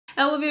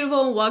Hello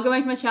beautiful, welcome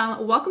back to my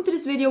channel. Welcome to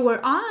this video where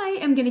I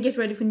am gonna get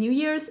ready for New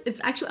Year's.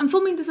 I'm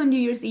filming this on New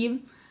Year's Eve.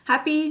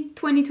 Happy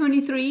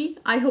 2023.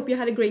 I hope you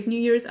had a great New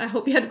Year's. I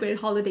hope you had a great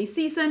holiday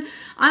season.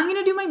 I'm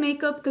gonna do my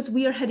makeup because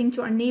we are heading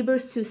to our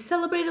neighbors to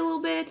celebrate a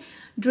little bit,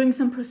 drink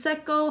some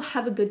Prosecco,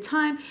 have a good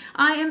time.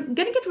 I am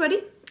gonna get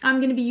ready. I'm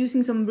gonna be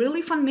using some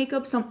really fun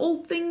makeup, some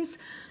old things,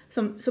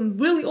 some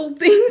really old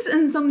things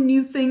and some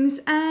new things,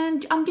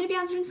 and I'm gonna be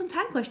answering some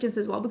tag questions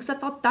as well because I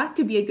thought that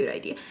could be a good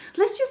idea.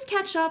 Let's just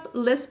catch up,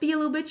 let's be a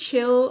little bit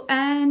chill,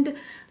 and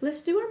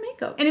let's do our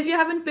makeup. And if you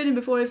haven't been in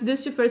before, if this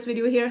is your first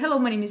video here, hello,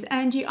 my name is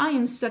Angie. I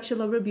am such a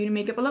lover of beauty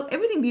makeup. I love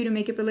everything beauty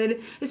makeup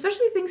related,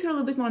 especially things that are a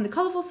little bit more on the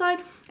colorful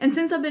side. And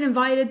since I've been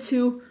invited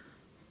to,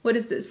 what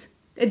is this?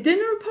 A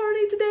dinner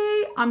party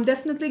today, I'm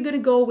definitely gonna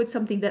go with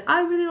something that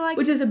I really like,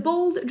 which is a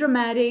bold,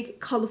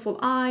 dramatic, colorful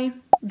eye.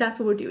 That's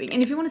what we're doing.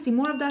 And if you want to see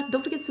more of that,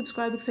 don't forget to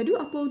subscribe because I do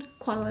upload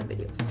quite a lot of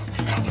videos.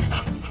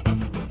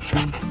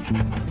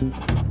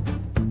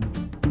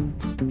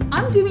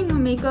 I'm doing my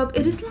makeup.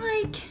 It is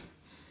like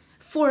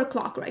 4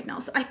 o'clock right now,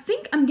 so I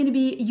think I'm gonna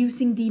be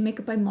using the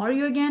Makeup by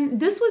Mario again.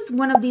 This was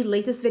one of the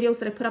latest videos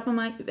that I put up on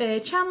my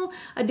channel.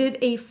 I did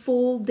a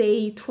full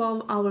day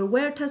 12-hour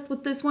wear test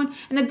with this one,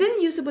 and I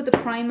didn't use it with the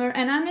primer,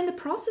 and I'm in the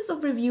process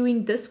of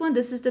reviewing this one.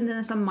 This is the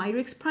Nasa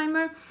Myrix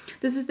primer.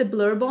 This is the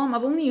Blur Balm.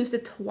 I've only used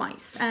it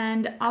twice,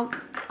 and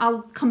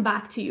I'll come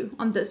back to you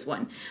on this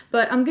one.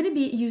 But I'm gonna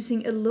be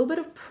using a little bit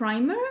of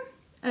primer,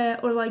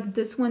 or like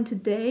this one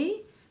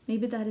today.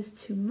 Maybe that is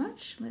too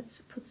much.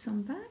 Let's put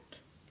some back.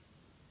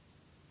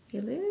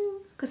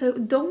 Hello, because I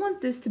don't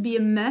want this to be a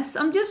mess.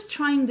 I'm just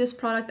trying this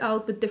product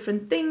out with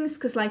different things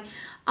because like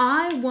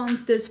I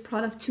want this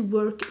product to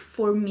work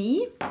for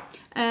me,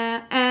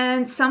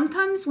 and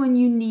sometimes when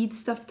you need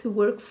stuff to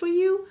work for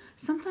you,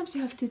 sometimes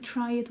you have to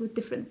try it with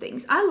different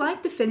things. I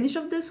like the finish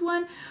of this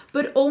one,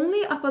 but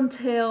only up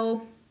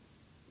until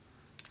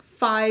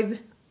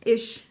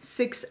 5-ish,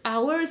 6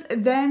 hours.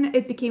 Then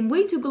it became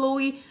way too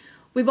glowy.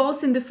 We've all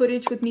seen the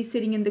footage with me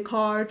sitting in the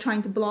car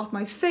trying to block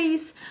my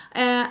face,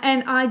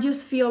 and I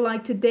just feel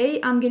like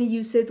today I'm gonna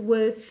use it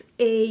with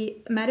a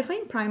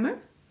mattifying primer,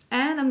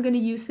 and I'm gonna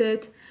use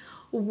it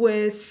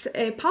with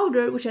a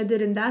powder, which I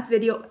did in that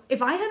video.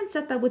 If I hadn't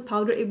set that with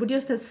powder, it would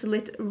just have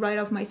slid right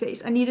off my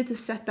face. I needed to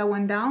set that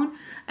one down,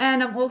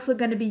 and I'm also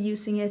gonna be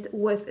using it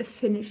with a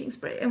finishing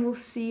spray, and we'll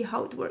see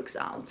how it works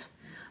out.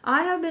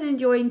 I have been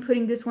enjoying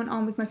putting this one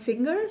on with my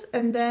fingers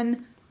and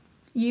then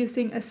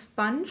using a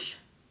sponge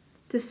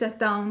to set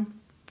down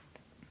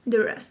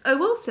the rest. I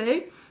will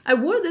say, I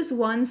wore this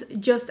once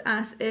just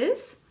as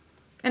is,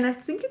 and I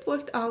think it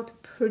worked out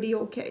pretty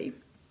okay.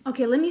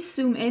 Okay, let me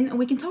zoom in and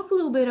we can talk a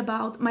little bit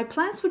about my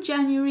plans for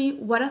January,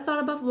 what I thought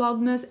about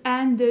Vlogmas,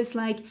 and this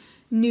like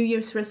New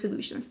Year's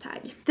resolutions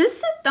tag. This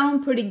set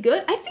down pretty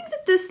good. I think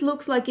that this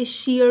looks like a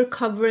sheer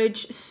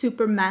coverage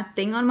super matte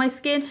thing on my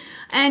skin,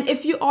 and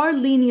if you are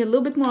leaning a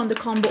little bit more on the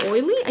combo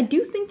oily, I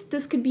do think that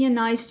this could be a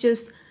nice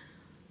just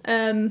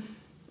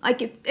like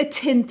a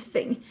tint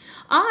thing.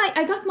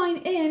 I got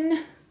mine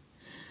in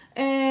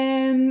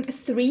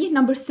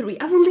number 3.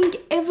 I will link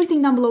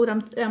everything down below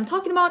that I'm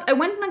talking about. I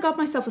went and I got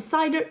myself a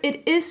cider.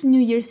 It is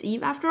New Year's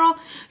Eve after all.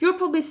 You're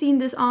probably seeing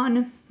this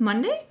on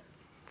Monday.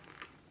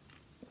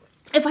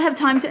 If I have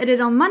time to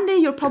edit on Monday,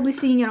 you're probably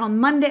seeing it on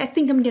Monday. I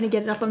think I'm gonna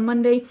get it up on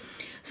Monday.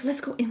 So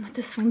let's go in with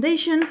this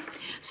foundation.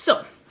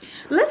 So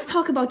let's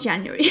talk about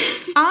January.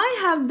 I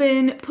have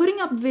been putting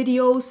up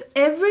videos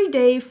every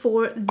day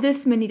for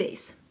this many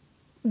days.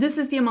 This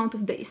is the amount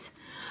of days.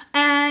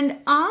 And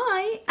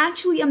I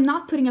actually am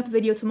not putting up a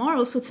video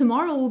tomorrow, so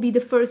tomorrow will be the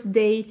first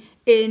day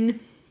in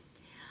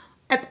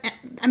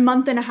a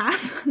month and a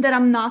half that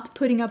I'm not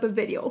putting up a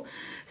video.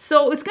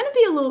 So it's gonna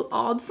be a little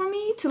odd for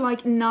me to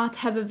like not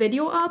have a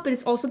video up, but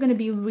it's also gonna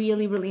be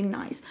really, really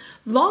nice.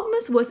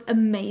 Vlogmas was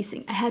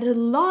amazing. I had a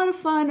lot of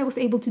fun. I was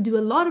able to do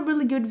a lot of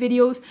really good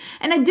videos,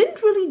 and I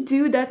didn't really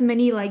do that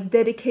many like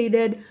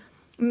dedicated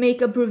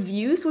makeup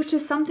reviews, which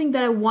is something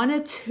that I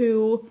wanted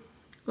to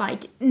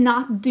like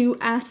not do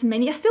as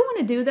many. I still want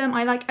to do them.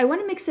 I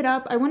want to mix it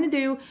up. I want to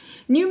do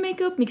new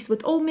makeup mixed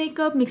with old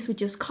makeup, mixed with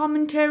just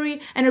commentary,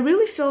 and I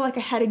really feel like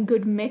I had a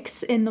good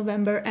mix in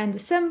November and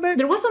December.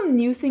 There was some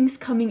new things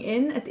coming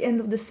in at the end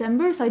of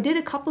December, so I did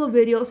a couple of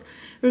videos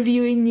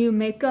reviewing new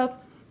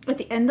makeup at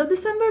the end of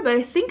December, but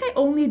I think I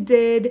only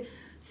did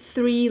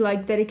 3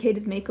 like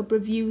dedicated makeup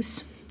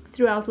reviews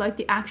throughout like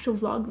the actual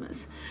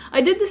Vlogmas.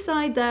 I did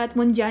decide that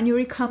when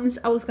January comes,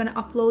 I was gonna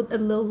upload a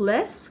little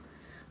less.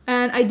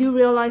 And I do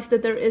realize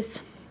that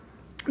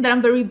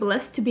I'm very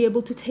blessed to be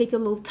able to take a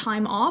little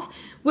time off.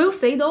 Will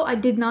say though, I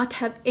did not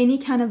have any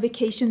kind of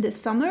vacation this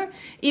summer.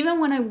 Even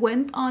when I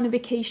went on a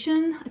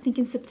vacation, I think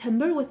in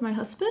September with my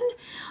husband,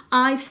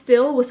 I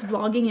still was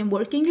vlogging and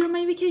working during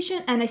my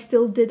vacation, and I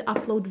still did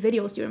upload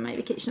videos during my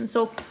vacation.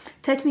 So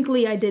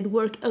technically I did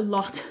work a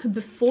lot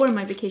before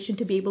my vacation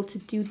to be able to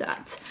do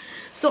that.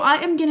 So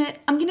I'm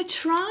gonna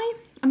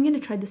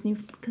try this new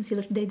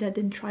concealer today that I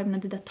didn't try when I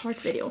did that Tarte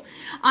video.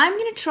 I'm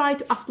gonna try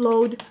to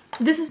upload,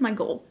 this is my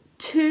goal,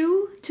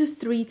 2 to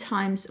 3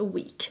 times a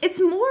week. It's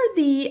more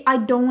the I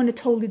don't want to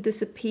totally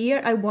disappear.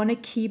 I want to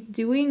keep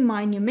doing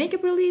my new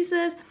makeup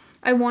releases.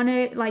 I want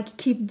to like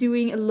keep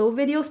doing little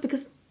videos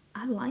because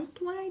I like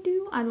what I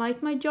do. I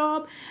like my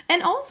job.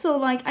 And also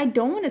like I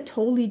don't want to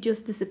totally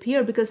just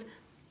disappear because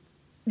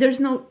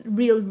there's no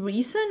real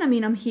reason. I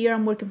mean, I'm here,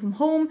 I'm working from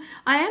home.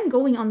 I am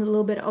going on a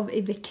little bit of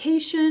a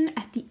vacation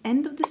at the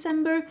end of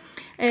December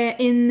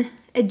in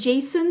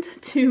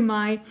adjacent to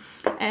my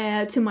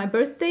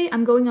birthday.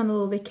 I'm going on a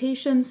little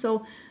vacation,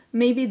 so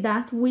maybe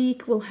that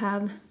week we'll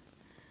have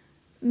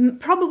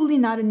probably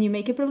not a new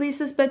makeup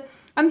releases, but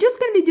I'm just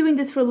gonna be doing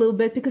this for a little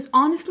bit because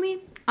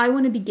honestly, I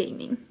want to be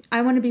gaming.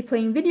 I want to be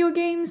playing video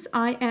games.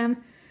 I am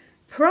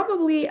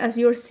probably, as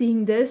you're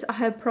seeing this, I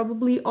have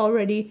probably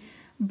already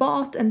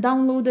bought and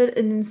downloaded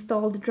and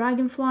installed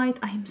Dragonflight.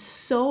 I am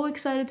so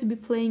excited to be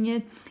playing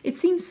it. It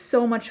seems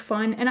so much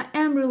fun and I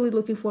am really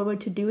looking forward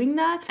to doing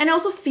that. And I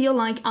also feel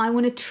like I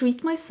want to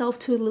treat myself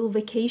to a little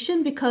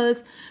vacation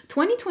because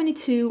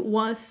 2022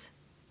 was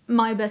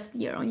my best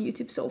year on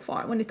YouTube so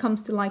far when it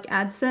comes to like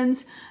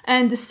AdSense,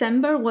 and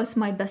December was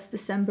my best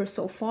December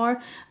so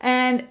far,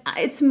 and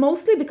it's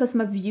mostly because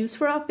my views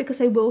were up,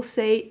 because I will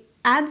say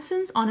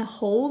AdSense on a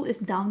whole is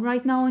down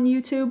right now on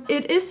YouTube.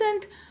 It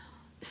isn't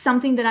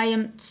something that I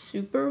am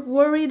super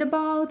worried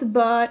about,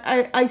 but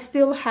I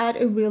still had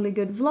a really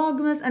good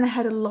Vlogmas and I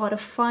had a lot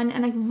of fun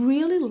and I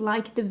really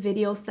liked the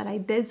videos that I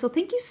did. So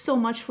thank you so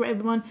much for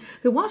everyone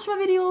who watched my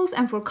videos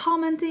and for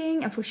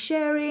commenting and for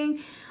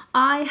sharing.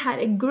 I had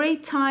a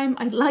great time.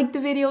 I liked the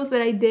videos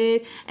that I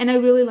did and I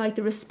really liked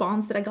the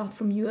response that I got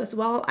from you as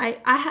well.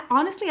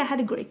 Honestly, I had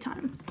a great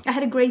time. I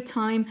had a great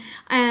time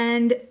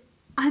and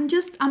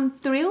I'm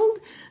thrilled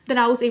that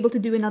I was able to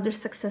do another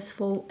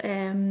successful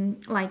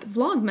like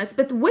Vlogmas.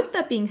 But with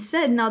that being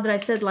said, now that I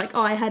said like,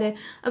 oh, I've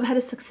had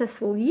a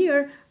successful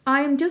year,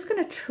 I am just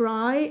gonna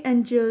try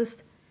and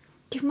just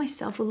give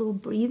myself a little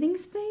breathing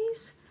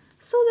space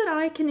so that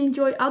I can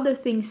enjoy other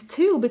things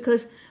too.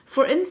 Because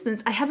for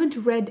instance, I haven't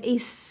read a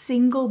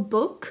single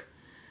book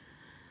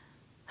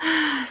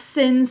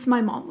since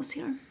my mom was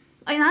here.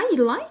 And I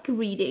like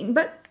reading,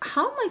 but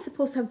how am I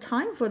supposed to have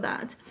time for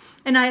that?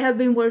 And I have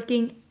been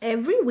working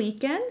every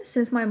weekend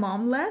since my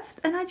mom left,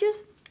 and I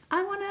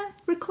want to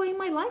reclaim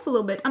my life a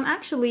little bit. I'm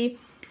actually,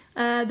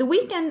 the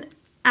weekend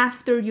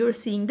after you're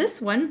seeing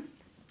this one,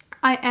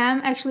 I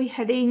am actually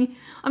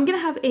I'm gonna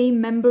have a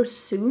member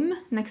Zoom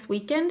next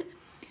weekend.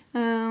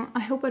 I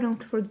hope I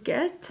don't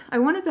forget. I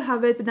wanted to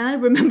have it, but then I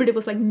remembered it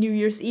was like New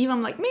Year's Eve.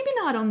 I'm like, maybe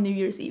not on New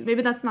Year's Eve.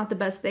 Maybe that's not the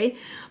best day.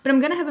 But I'm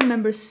gonna have a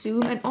member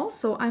Zoom, and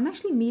also I'm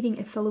actually meeting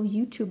a fellow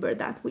YouTuber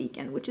that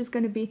weekend, which is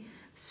gonna be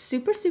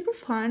super, super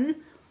fun.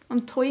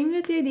 I'm toying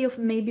with the idea of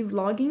maybe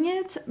vlogging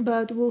it,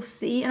 but we'll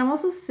see. And I'm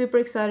also super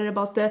excited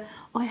about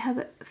I have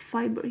a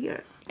fiber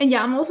here. And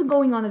yeah, I'm also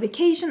going on a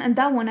vacation, and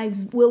that one I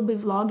will be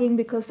vlogging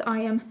because I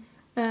am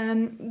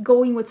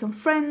going with some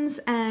friends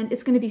and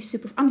it's gonna be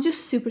I'm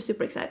just super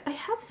excited. I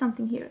have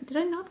something here. Did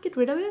I not get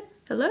rid of it?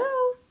 Hello?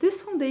 This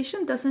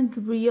foundation doesn't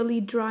really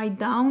dry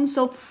down,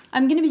 so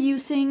I'm gonna be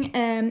using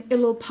a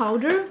little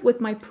powder with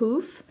my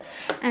poof,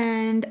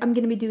 and I'm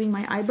gonna be doing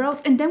my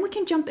eyebrows, and then we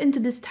can jump into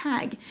this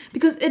tag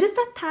because it is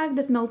that tag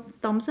that Mel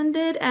Thompson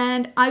did,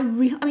 and I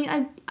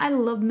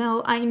love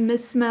Mel. I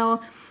miss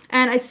Mel.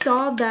 And I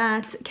saw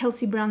that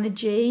Kelsey Brown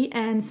J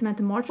and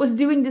Samantha March was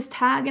doing this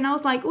tag, and I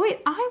was like, wait,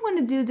 I want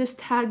to do this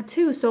tag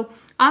too. So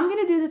I'm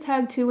gonna do the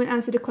tag too and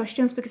answer the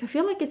questions because I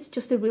feel like it's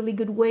just a really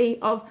good way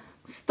of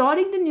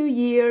starting the new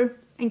year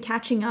and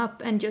catching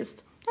up and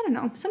just, I don't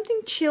know,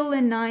 something chill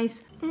and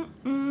nice.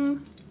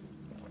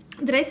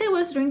 Did I say what I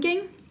was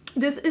drinking?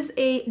 This is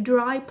a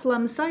dry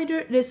plum cider.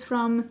 It is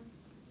from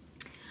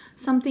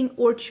something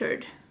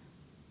Orchard.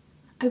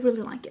 I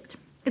really like it.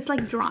 It's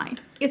like dry.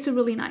 It's a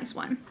really nice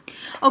one.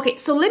 Okay,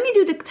 so let me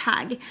do the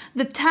tag.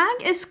 The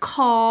tag is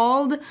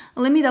called,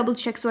 let me double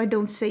check so I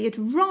don't say it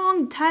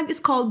wrong. The tag is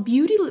called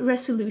Beauty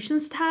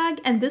Resolutions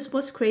Tag, and this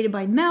was created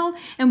by Mel,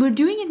 and we're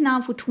doing it now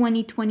for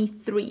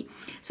 2023.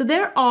 So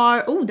there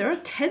are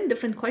 10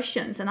 different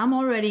questions, and I'm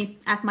already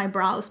at my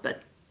brows,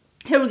 but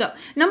here we go.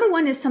 Number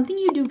 1 is something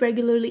you do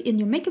regularly in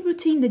your makeup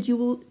routine that you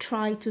will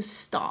try to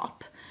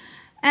stop.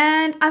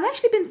 And I've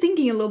actually been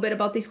thinking a little bit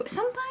about these.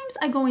 Sometimes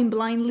I go in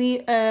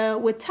blindly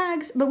with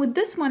tags, but with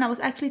this one I was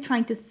actually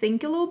trying to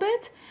think a little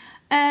bit.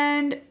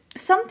 And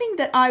something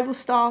that I will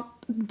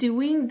stop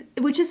doing,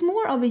 which is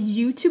more of a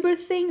YouTuber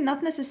thing,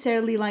 not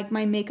necessarily like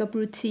my makeup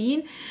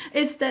routine,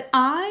 is that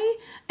I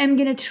am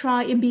gonna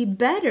try and be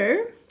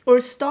better or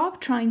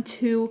stop trying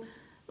to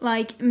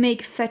like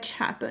make fetch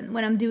happen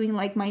when I'm doing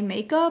like my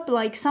makeup.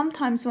 Like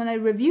sometimes when I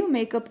review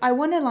makeup, I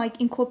want to like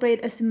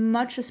incorporate as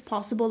much as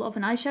possible of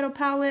an eyeshadow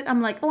palette.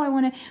 I'm like, oh, I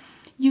want to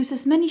use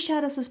as many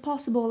shadows as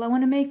possible. I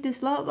want to make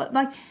this love.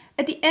 Like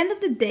at the end of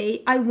the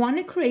day, I want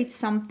to create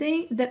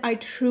something that I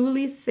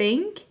truly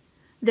think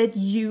that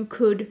you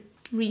could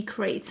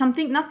recreate.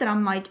 Something, not that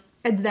I'm like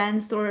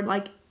advanced or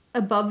like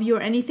above you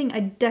or anything. I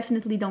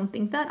definitely don't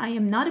think that. I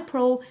am not a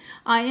pro.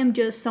 I am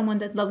just someone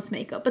that loves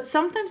makeup. But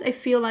sometimes I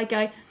feel like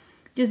I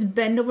just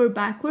bend over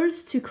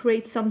backwards to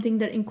create something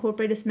that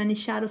incorporates as many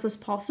shadows as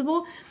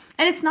possible.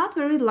 And it's not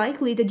very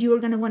likely that you are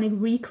going to want to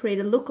recreate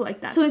a look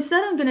like that. So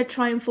instead, I'm going to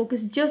try and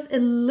focus just a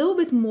little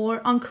bit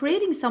more on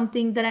creating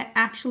something that I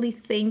actually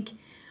think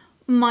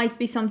might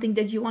be something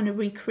that you want to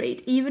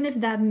recreate, even if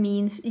that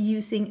means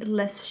using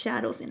less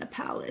shadows in a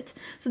palette.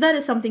 So that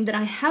is something that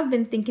I have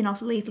been thinking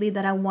of lately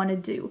that I want to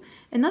do.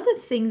 Another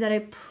thing that I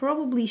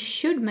probably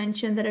should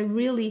mention that I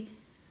really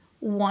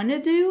want to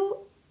do,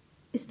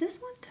 is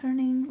this one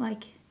turning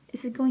like,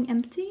 is it going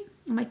empty?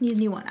 I might need a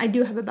new one. I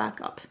do have a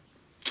backup.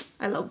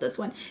 I love this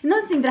one.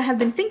 Another thing that I have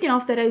been thinking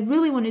of that I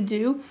really want to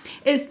do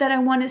is that I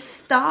want to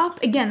stop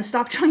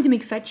trying to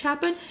make fetch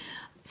happen.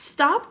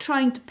 Stop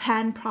trying to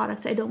pan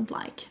products I don't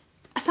like.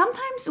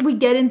 Sometimes we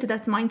get into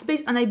that mind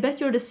space, and I bet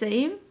you're the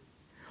same.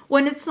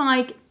 When it's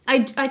like,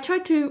 I try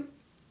to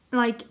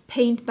like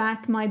paint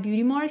back my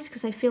beauty marks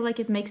because I feel like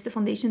it makes the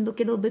foundation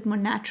look a little bit more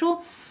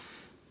natural.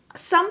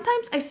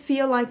 Sometimes I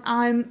feel like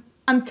I'm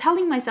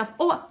telling myself,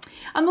 oh,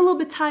 I'm a little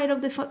bit tired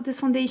of this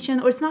foundation,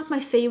 or it's not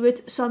my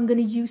favorite, so I'm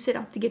gonna use it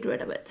up to get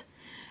rid of it.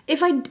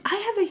 If I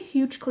have a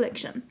huge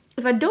collection.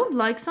 If I don't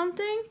like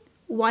something,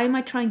 why am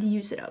I trying to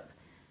use it up?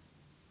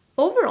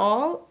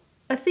 Overall,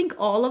 I think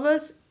all of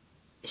us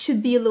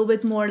should be a little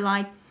bit more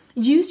like,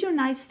 use your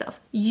nice stuff,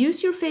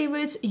 use your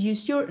favorites,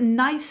 use your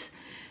nice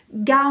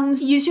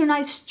gowns, use your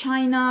nice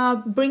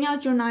china, bring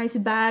out your nice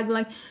bag,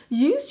 like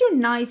use your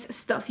nice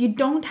stuff. You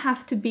don't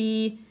have to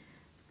be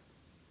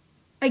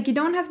like, you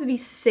don't have to be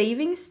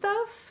saving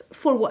stuff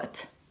for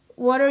what?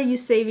 What are you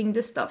saving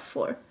this stuff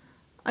for?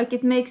 Like,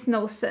 it makes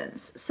no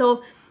sense.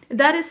 So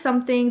that is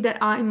something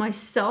that I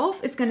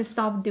myself is gonna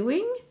stop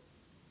doing.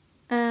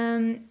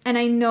 And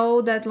I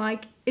know that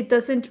like it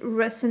doesn't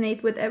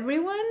resonate with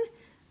everyone,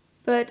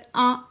 but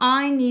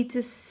I need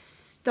to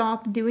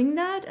stop doing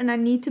that, and I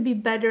need to be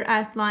better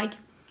at like,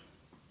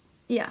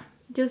 yeah,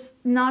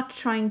 just not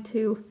trying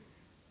to,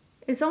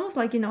 it's almost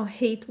like, you know,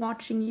 hate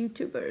watching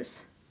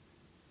YouTubers.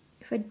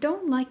 If I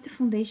don't like the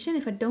foundation,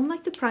 if I don't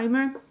like the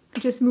primer,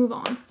 just move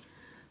on.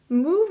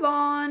 Move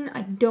on,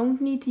 I don't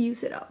need to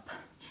use it up.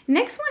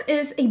 Next one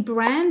is a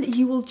brand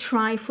you will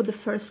try for the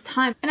first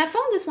time. And I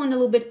found this one a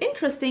little bit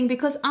interesting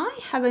because I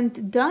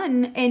haven't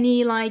done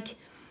any like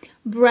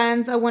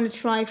brands I want to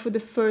try for the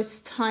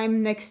first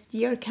time next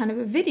year kind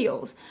of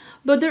videos.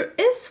 But there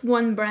is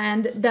one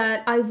brand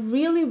that I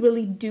really,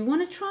 really do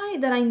want to try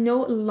that I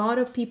know a lot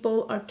of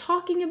people are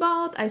talking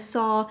about. I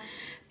saw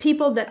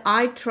people that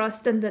I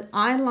trust and that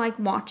I like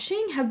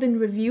watching have been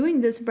reviewing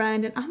this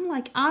brand, and I'm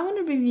like, I want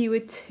to review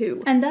it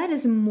too. And that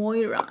is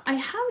Moira. I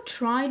have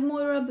tried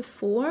Moira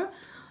before,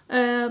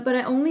 but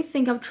I only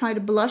think I've tried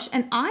a blush,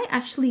 and I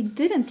actually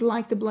didn't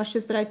like the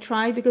blushes that I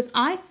tried because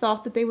I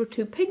thought that they were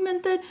too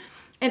pigmented,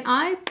 and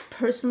I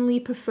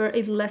personally prefer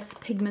a less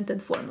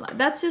pigmented formula.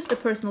 That's just a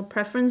personal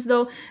preference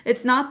though.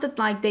 It's not that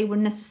like they were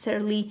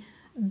necessarily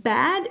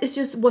bad, it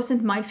just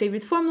wasn't my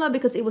favorite formula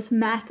because it was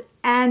matte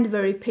and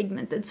very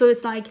pigmented. So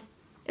it's like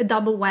a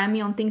double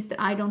whammy on things that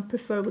I don't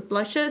prefer with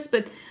blushes,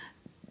 but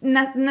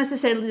not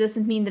necessarily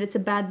doesn't mean that it's a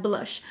bad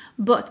blush.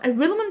 But I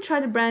really want to try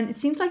the brand. It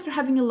seems like they're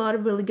having a lot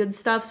of really good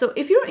stuff. So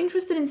if you're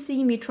interested in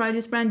seeing me try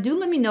this brand, do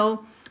let me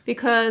know,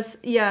 because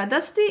yeah,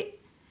 that's the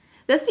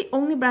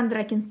only brand that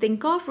I can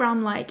think of where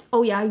I'm like,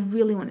 oh yeah, I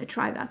really want to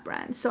try that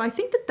brand. So I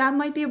think that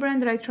might be a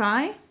brand that I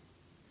try.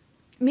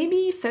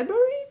 Maybe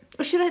February?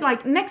 Or should I,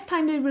 like, next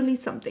time they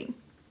release something?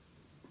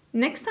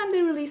 Next time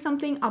they release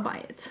something, I'll buy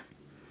it.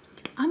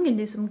 I'm gonna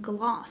do some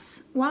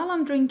gloss while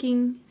I'm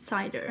drinking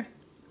cider.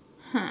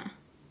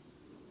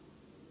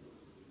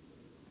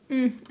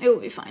 It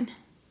will be fine.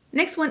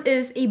 Next one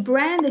is a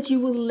brand that you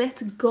will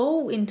let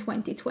go in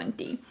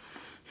 2020.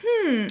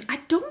 I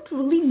don't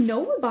really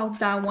know about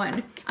that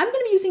one. I'm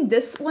gonna be using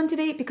this one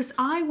today because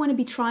I want to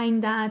be trying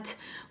that.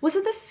 Was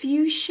it the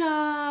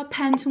fuchsia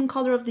Pantone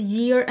color of the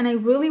year? And I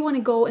really want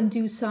to go and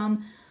do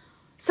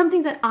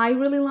something that I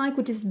really like,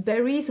 which is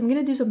berries. I'm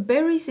gonna do some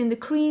berries in the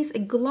crease, a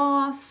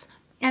gloss,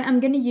 and I'm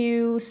gonna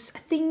use, I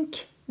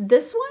think,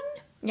 this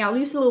one. Yeah, I'll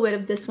use a little bit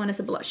of this one as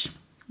a blush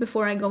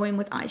before I go in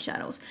with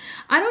eyeshadows.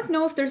 I don't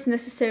know if there's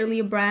necessarily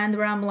a brand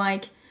where I'm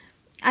like,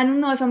 I don't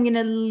know if I'm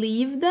gonna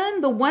leave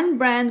them, but one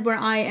brand where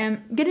I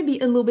am gonna be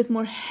a little bit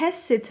more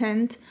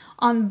hesitant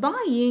on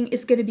buying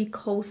is gonna be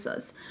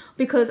Kosas,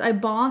 because I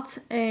bought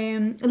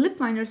lip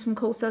liners from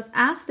Kosas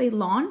as they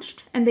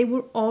launched and they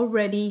were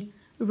already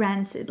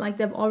rancid, like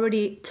they've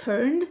already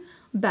turned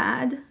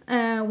bad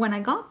when I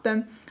got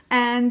them,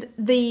 and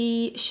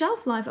the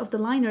shelf life of the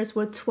liners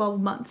were 12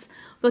 months,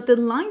 but the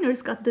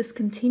liners got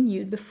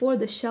discontinued before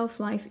the shelf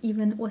life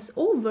even was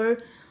over.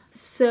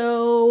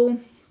 So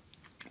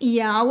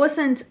yeah, I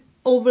wasn't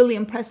overly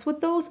impressed with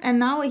those, and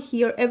now I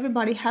hear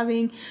everybody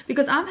having,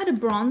 because I've had a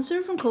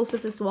bronzer from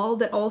Kosas as well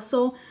that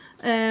also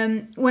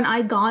when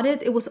I got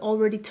it, it was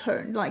already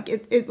turned, like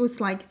it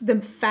was like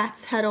the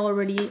fats had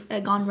already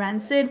gone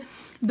rancid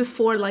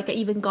before like I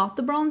even got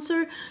the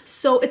bronzer.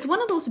 So it's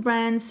one of those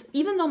brands,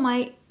 even though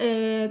my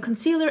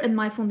concealer and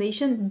my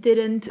foundation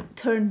didn't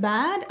turn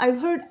bad,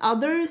 I've heard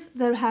others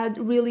that had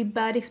really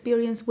bad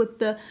experience with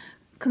the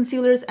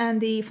concealers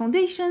and the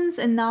foundations,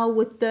 and now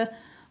with the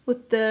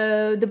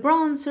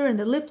bronzer and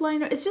the lip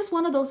liner. It's just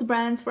one of those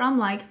brands where I'm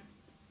like,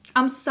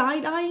 I'm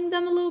side-eyeing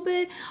them a little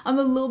bit. I'm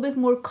a little bit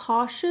more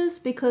cautious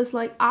because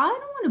like I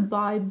don't want to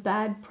buy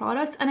bad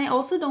products, and I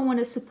also don't want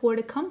to support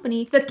a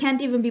company that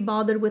can't even be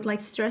bothered with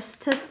like stress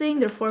testing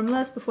their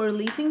formulas before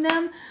releasing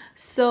them.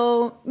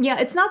 So yeah,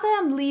 it's not that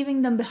I'm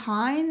leaving them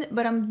behind,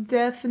 but I'm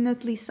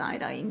definitely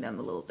side-eyeing them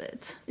a little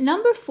bit.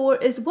 Number 4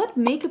 is, what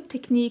makeup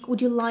technique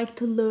would you like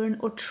to learn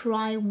or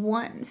try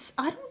once?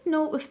 I don't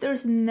know if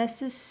there's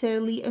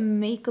necessarily a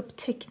makeup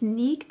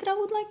technique that I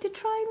would like to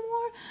try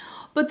more,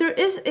 but there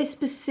is a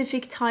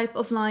specific type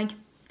of like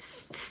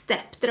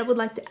step that I would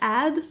like to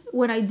add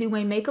when I do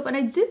my makeup, and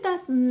I did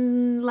that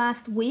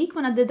last week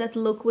when I did that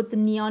look with the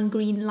neon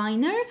green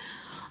liner.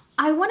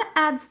 I want to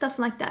add stuff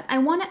like that. I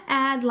want to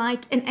add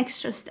like an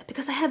extra step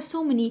because I have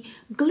so many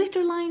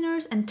glitter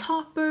liners and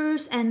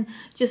toppers and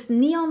just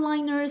neon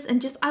liners, and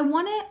just I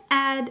want to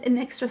add an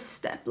extra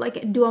step.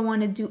 Like, do I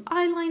want to do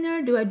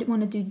eyeliner? Do I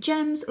want to do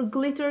gems or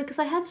glitter? Because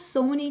I have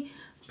so many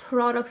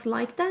products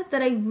like that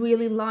I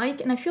really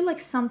like, and I feel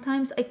like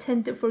sometimes I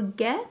tend to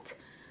forget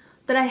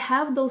that I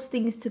have those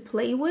things to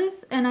play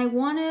with, and I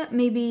want to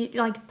maybe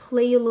like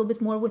play a little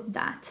bit more with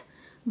that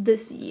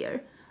this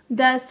year.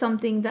 That's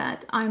something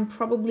that I'm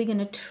probably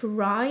gonna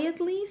try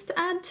at least to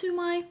add to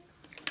my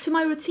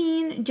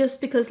routine, just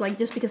because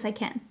I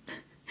can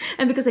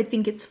and because I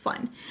think it's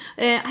fun.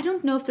 I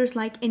don't know if there's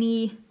like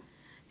any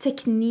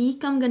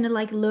technique I'm gonna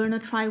like learn or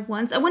try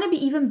once. I want to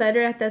be even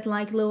better at that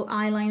like little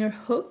eyeliner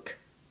hook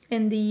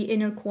in the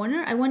inner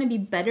corner. I want to be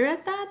better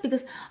at that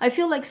because I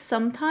feel like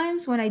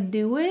sometimes when I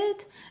do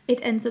it, it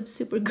ends up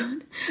super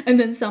good. And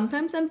then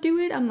sometimes I do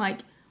it, I'm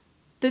like,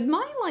 did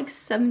my like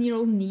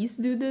 7-year-old niece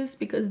do this?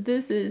 Because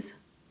this is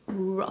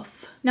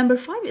rough. Number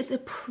 5 is a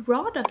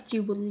product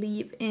you will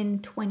leave in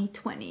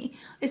 2020.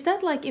 Is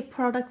that like a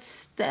product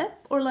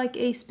step or like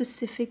a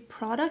specific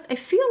product? I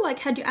feel like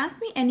had you asked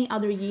me any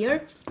other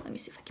year, let me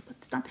see if I can put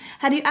this down.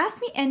 Had you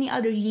asked me any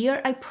other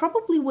year, I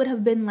probably would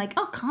have been like,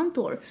 oh,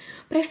 contour.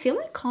 But I feel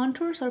like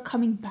contours are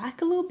coming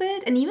back a little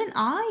bit, and even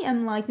I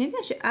am like, maybe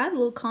I should add a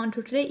little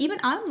contour today. Even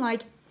I'm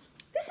like,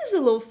 this is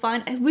a little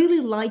fun. I really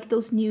like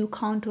those new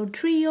contour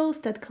trios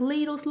that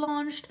Kaleidos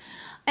launched,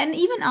 and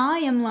even I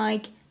am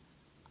like,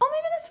 oh,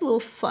 maybe that's a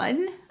little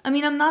fun. I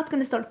mean, I'm not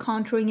gonna start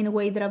contouring in a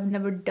way that I've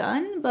never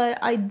done, but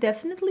I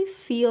definitely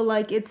feel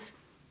like it's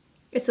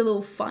a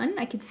little fun.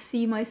 I could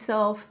see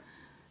myself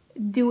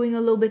doing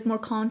a little bit more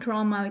contour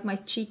on my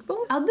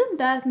cheekbone. Other than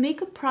that,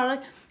 makeup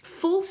product,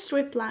 full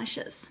strip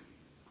lashes.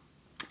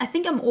 I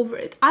think I'm over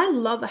it. I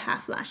love a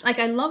half lash. Like,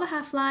 I love a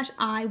half lash.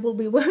 I will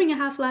be wearing a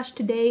half lash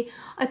today.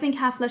 I think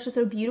half lashes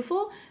are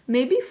beautiful.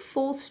 Maybe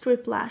full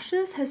strip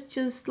lashes has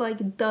just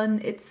like done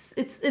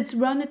it's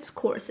run its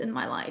course in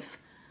my life.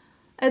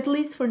 At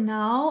least for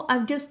now,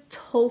 I've just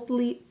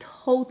totally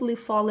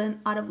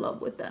fallen out of love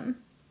with them.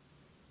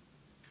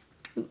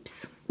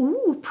 Oops.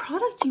 Ooh,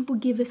 product you will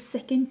give a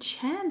second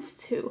chance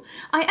to.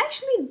 I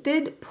actually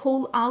did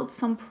pull out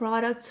some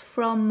products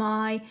from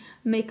my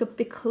makeup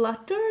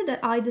declutter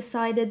that I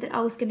decided that I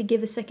was going to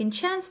give a second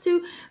chance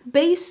to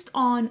based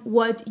on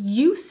what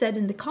you said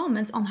in the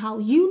comments on how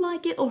you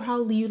like it or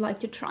how you like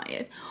to try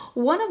it.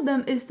 One of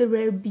them is the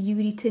Rare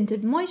Beauty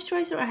Tinted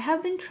Moisturizer. I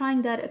have been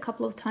trying that a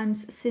couple of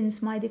times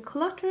since my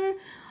declutter.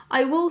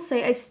 I will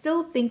say I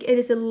still think it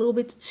is a little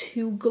bit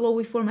too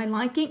glowy for my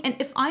liking, and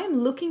if I am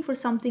looking for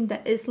something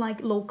that is like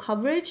low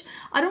coverage,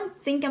 I don't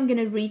think I'm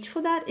gonna reach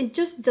for that. It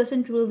just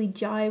doesn't really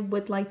jive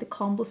with like the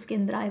combo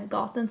skin that I've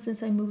gotten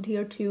since I moved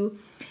here to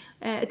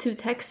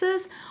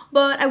Texas.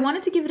 But I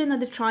wanted to give it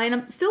another try, and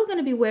I'm still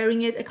gonna be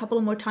wearing it a couple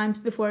of more times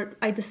before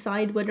I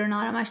decide whether or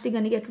not I'm actually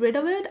gonna get rid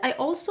of it. I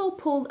also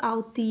pulled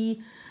out the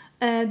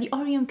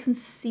REM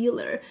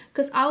concealer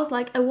because I was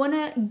like, I want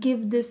to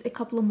give this a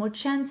couple of more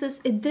chances.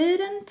 It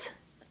didn't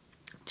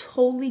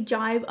totally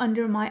jive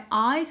under my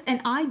eyes, and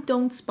I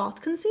don't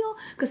spot conceal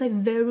because I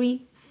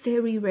very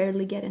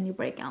rarely get any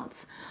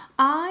breakouts.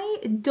 I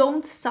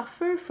don't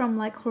suffer from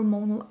like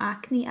hormonal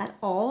acne at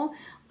all.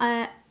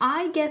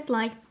 I get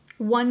like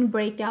one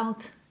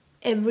breakout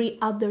every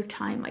other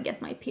time I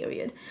get my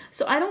period.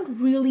 So I don't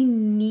really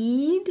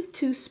need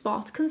to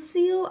spot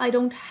conceal. I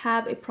don't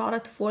have a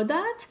product for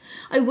that.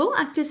 I will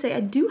actually say I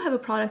do have a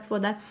product for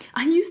that.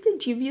 I use the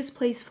Juvia's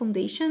Place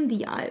foundation,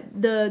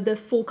 the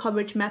full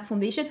coverage matte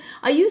foundation.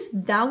 I use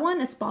that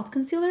one as spot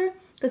concealer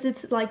because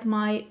it's like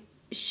my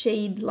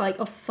shade like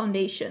of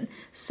foundation.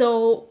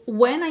 So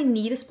when I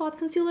need a spot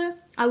concealer,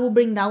 I will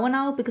bring that one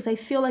out because I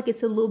feel like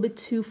it's a little bit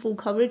too full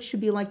coverage to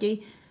be like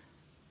a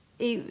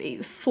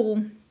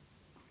full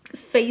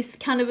face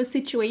kind of a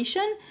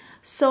situation.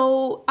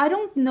 So I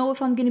don't know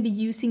if I'm going to be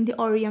using the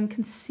REM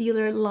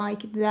concealer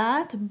like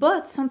that,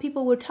 but some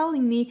people were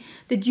telling me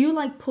that you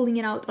like pulling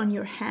it out on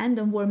your hand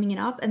and warming it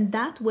up, and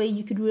that way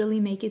you could really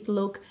make it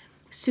look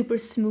super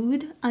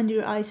smooth under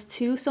your eyes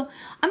too. So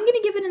I'm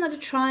gonna give it another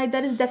try.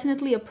 That is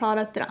definitely a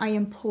product that I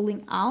am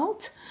pulling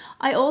out.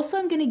 I also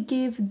am gonna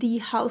give the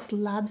House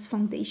Labs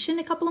foundation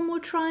a couple of more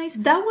tries.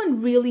 That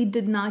one really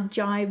did not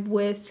jive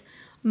with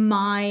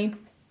my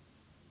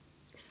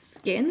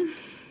skin.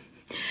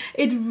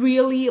 It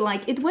really,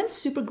 like, it went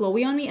super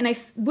glowy on me, and I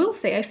will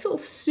say I feel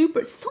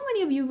super, so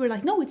many of you were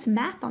like, no, it's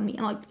matte on me.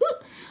 I'm like,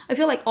 ugh. I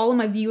feel like all of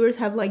my viewers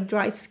have like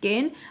dry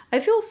skin.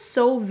 I feel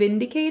so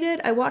vindicated.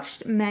 I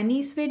watched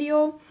Manny's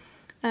video.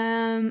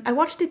 I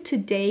watched it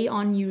today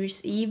on New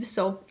Year's Eve,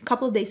 so a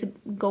couple of days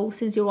ago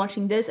since you're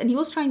watching this, and he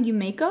was trying to do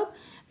makeup,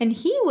 and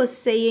he was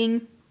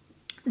saying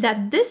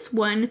that this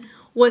one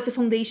was a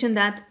foundation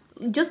that,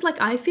 just like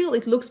I feel,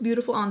 it looks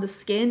beautiful on the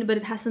skin, but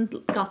it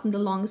hasn't gotten the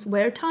longest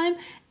wear time.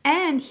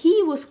 And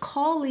he was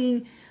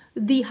calling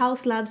the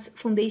Haus Labs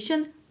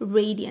foundation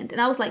radiant,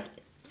 and I was like,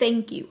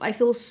 thank you. I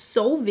feel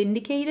so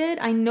vindicated.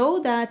 I know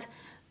that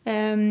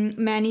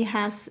Manny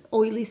has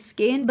oily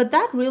skin, but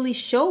that really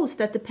shows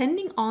that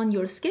depending on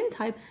your skin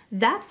type,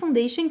 that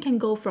foundation can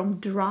go from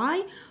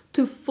dry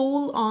to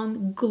full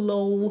on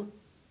glow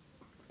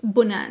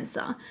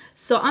bonanza.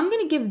 So I'm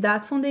gonna give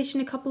that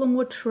foundation a couple of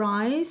more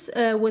tries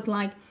with,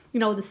 like, you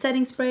know, the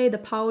setting spray, the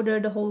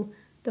powder,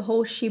 the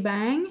whole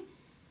shebang,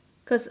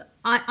 because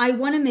I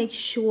want to make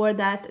sure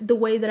that the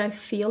way that I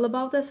feel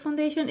about this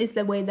foundation is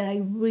the way that I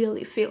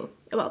really feel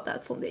about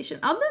that foundation.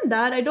 Other than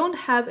that, I don't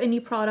have any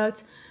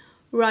products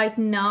right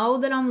now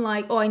that I'm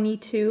like, oh, I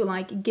need to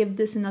like give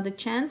this another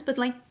chance. But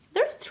like,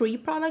 there's 3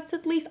 products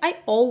at least. I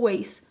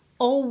always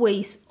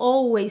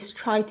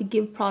try to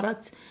give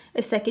products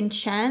a second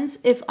chance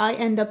if I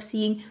end up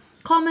seeing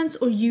comments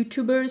or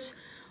YouTubers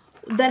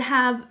that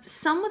have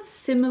somewhat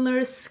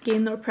similar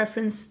skin or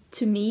preference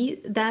to me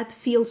that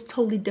feels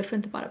totally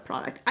different about a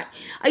product.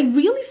 I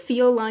really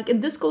feel like,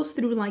 and this goes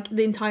through like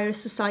the entire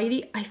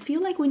society, I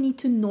feel like we need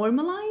to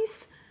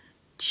normalize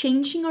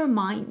changing our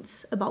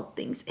minds about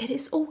things. It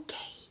is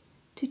okay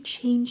to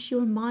change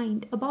your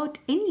mind about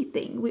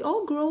anything. We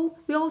all grow,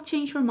 we all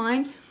change our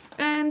mind,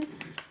 and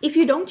if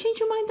you don't change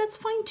your mind, that's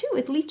fine too.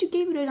 At least you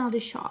gave it another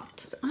shot.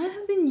 So I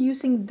have been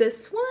using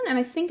this one, and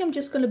I think I'm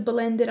just gonna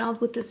blend it out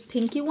with this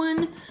pinky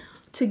one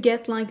to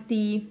get like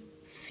the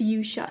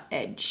fuchsia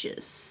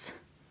edges.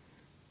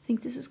 I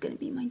think this is gonna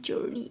be my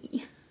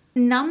journey.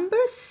 Number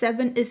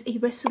 7 is a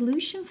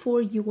resolution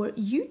for your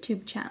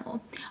YouTube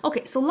channel.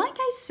 Okay, so like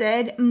I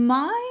said,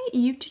 my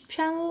YouTube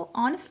channel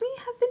honestly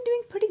have been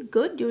doing pretty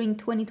good during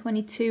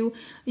 2022.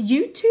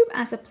 YouTube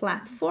as a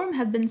platform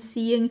have been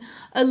seeing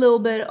a little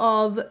bit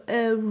of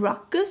a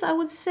ruckus, I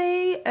would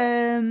say.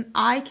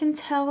 I can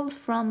tell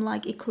from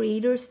like a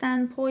creator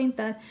standpoint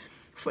that,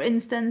 for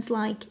instance,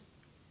 like,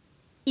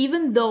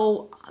 even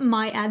though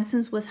my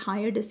AdSense was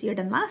higher this year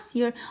than last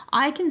year,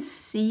 I can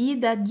see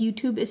that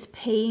YouTube is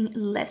paying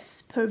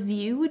less per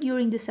view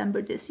during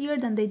December this year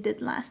than they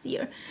did last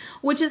year,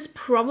 which is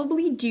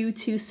probably due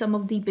to some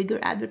of the bigger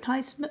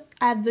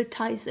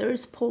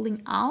advertisers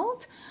pulling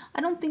out.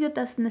 I don't think that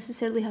that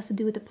necessarily has to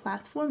do with the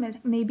platform.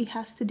 It maybe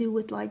has to do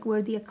with like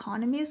where the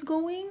economy is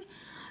going.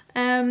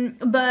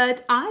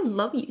 But I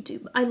love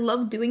YouTube. I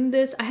love doing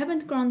this. I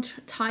haven't grown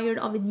tired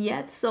of it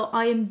yet, so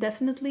I am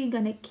definitely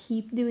gonna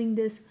keep doing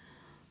this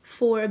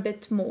for a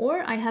bit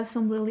more. I have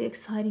some really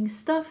exciting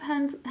stuff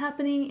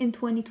happening in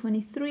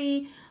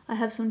 2023. I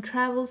have some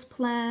travels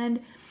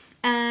planned,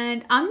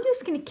 and I'm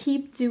just gonna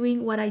keep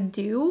doing what I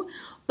do.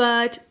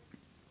 But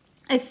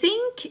I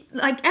think,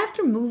 like,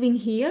 after moving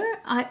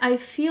here, I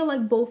feel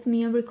like both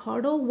me and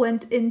Ricardo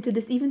went into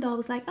this, even though I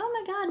was like, oh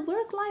my god,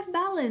 work-life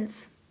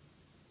balance.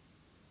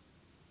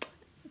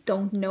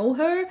 Don't know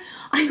her.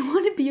 I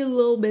want to be a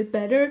little bit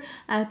better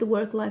at the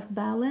work-life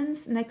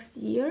balance next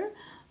year.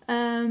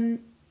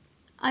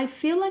 I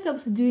feel like I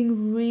was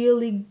doing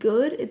really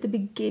good at the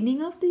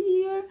beginning of the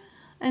year,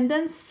 and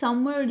then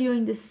somewhere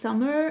during the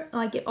summer,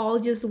 like, it all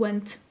just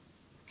went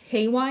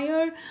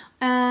haywire,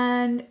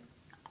 and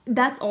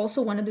that's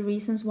also one of the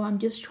reasons why I'm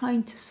just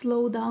trying to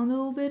slow down a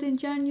little bit in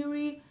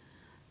January,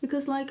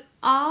 because like,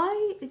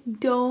 I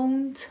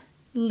don't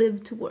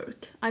live to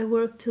work. I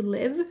work to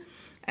live.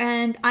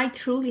 And I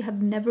truly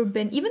have never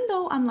been, even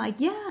though I'm like,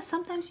 yeah,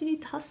 sometimes you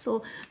need to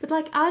hustle, but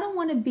like, I don't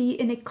want to be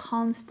in a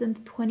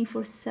constant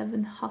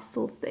 24/7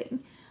 hustle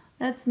thing.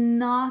 That's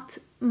not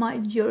my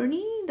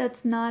journey.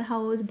 That's not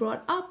how I was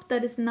brought up.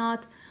 That is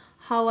not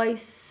how I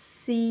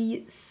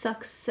see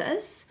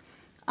success.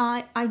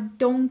 I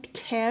don't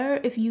care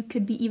if you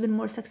could be even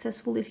more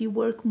successful if you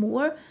work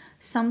more.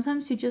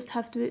 Sometimes you just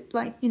have to,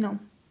 like, you know,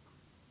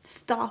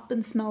 stop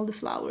and smell the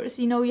flowers.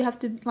 You know, you have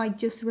to like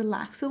just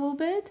relax a little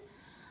bit.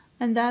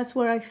 And that's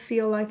where I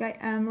feel like I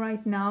am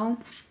right now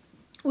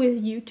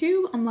with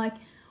YouTube. I'm like,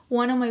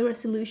 one of my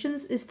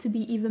resolutions is to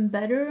be even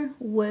better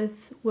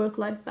with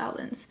work-life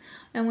balance.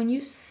 And when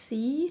you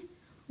see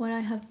what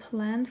I have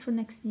planned for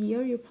next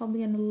year, you're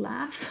probably gonna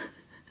laugh.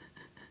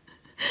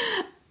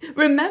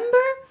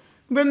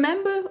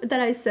 Remember that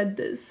I said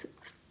this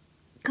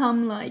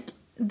come like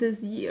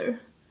this year.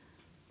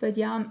 But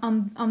yeah,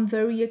 I'm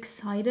very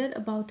excited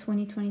about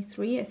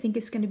 2023. I think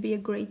it's going to be a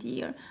great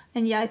year.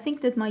 And yeah, I think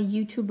that my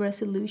YouTube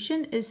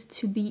resolution is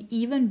to be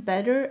even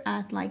better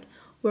at like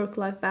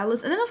work-life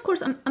balance. And then of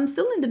course, I'm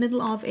still in the middle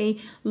of a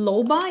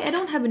low buy. I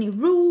don't have any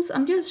rules.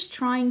 I'm just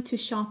trying to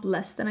shop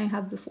less than I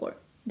have before.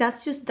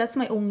 That's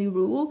my only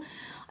rule.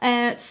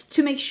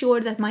 To make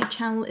sure that my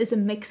channel is a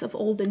mix of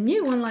old and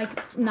new. And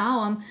like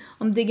now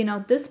I'm digging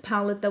out this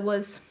palette that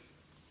was,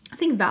 I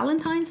think,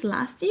 Valentine's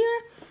last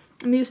year.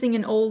 I'm using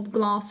an old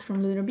gloss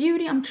from Lunar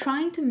Beauty. I'm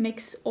trying to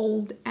mix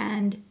old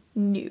and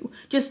new.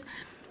 Just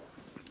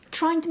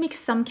trying to make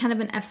some kind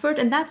of an effort,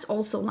 and that's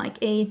also like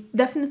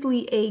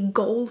definitely a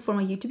goal for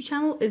my YouTube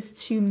channel, is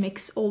to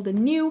mix old and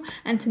new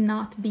and to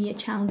not be a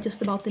channel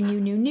just about the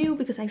new,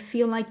 because I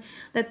feel like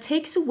that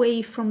takes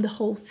away from the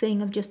whole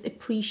thing of just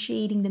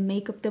appreciating the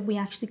makeup that we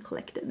actually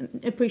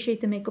collected, appreciate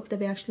the makeup that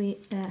we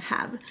actually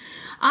have.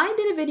 I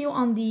did a video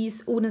on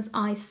these Oden's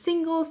Eye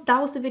singles.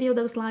 That was the video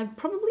that was live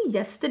probably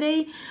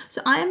yesterday,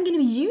 so I am going to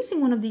be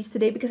using one of these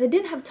today because I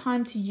didn't have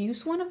time to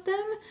use one of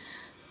them.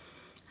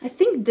 I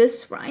think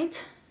this,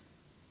 right?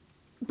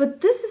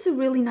 But this is a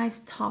really nice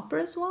topper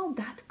as well.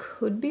 That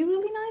could be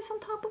really nice on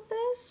top of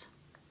this.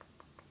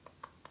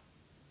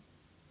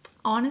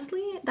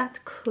 Honestly,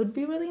 that could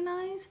be really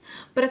nice.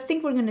 But I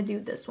think we're gonna do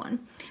this one.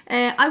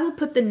 I will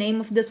put the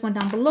name of this one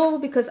down below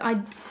because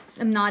I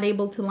am not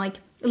able to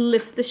like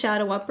lift the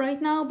shadow up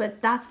right now.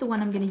 But that's the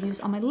one I'm gonna use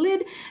on my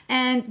lid.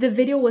 And the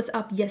video was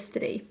up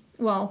yesterday.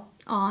 Well,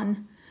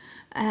 on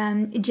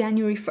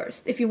January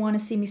 1st. If you want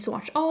to see me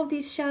swatch all of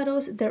these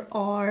shadows, there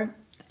are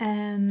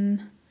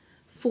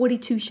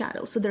 42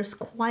 shadows, so there's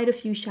quite a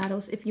few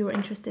shadows if you're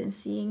interested in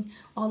seeing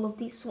all of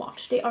these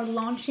swatched. They are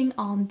launching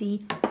on the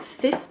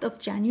 5th of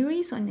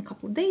January, so in a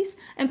couple of days.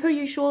 And per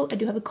usual, I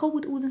do have a code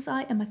with Oden's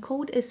Eye, and my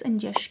code is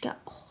Angelica.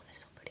 Oh, they're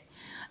so pretty.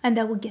 And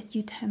that will get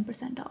you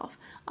 10% off.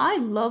 I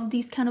love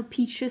these kind of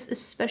peaches,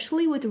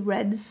 especially with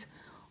reds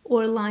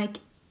or like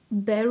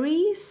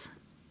berries.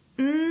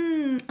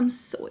 I'm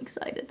so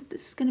excited that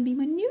this is gonna be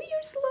my New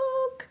Year's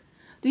look.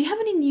 Do you have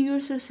any New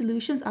Year's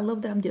resolutions? I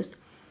love that I'm just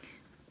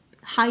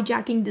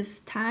hijacking this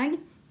tag.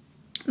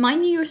 My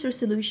New Year's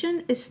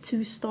resolution is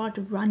to start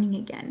running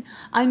again.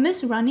 I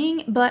miss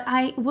running, but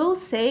I will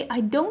say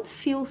I don't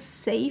feel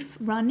safe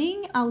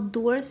running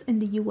outdoors in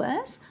the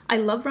US. I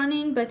love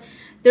running, but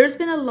there's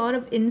been a lot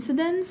of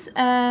incidents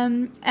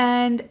and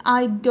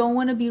I don't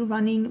want to be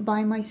running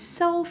by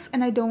myself,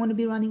 and I don't want to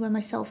be running by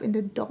myself in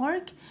the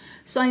dark.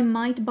 So I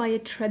might buy a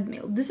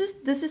treadmill. This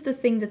is the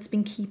thing that's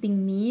been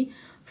keeping me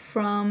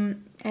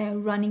from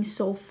running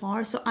so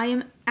far. So I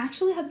am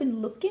actually have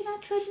been looking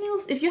at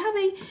treadmills. If you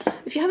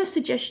have a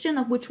suggestion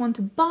of which one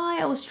to buy,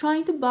 I was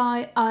trying to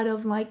buy out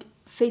of like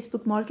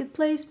Facebook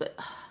Marketplace, but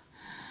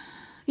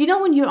you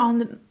know when you're on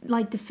the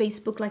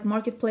Facebook like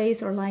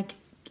Marketplace or like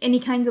any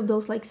kind of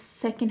those like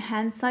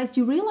second-hand sites,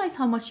 you realize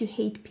how much you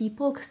hate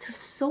people because they're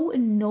so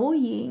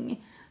annoying.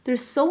 They're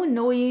so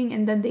annoying,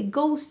 and then they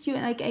ghost you,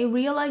 and like I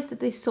realized that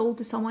they sold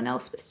to someone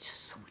else, but it's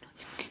just so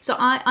annoying. So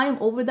I am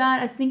over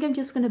that. I think I'm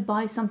just gonna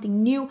buy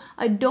something new.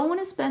 I don't want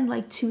to spend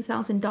like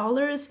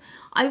 $2,000.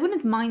 I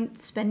wouldn't mind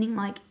spending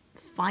like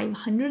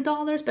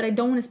 $500, but I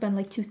don't want to spend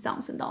like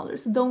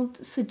 $2,000. Don't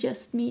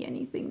suggest me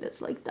anything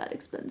that's like that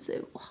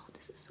expensive. Wow,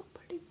 this is so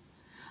pretty.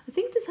 I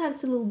think this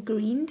has a little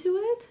green to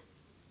it.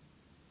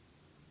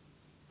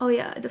 Oh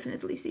yeah, I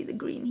definitely see the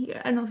green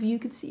here. I don't know if you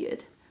could see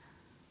it.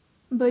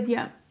 But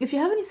yeah, if you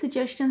have any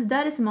suggestions,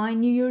 that is my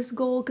New Year's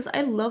goal, because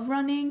I love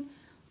running.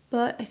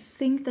 But I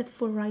think that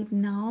for right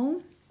now,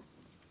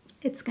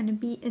 it's gonna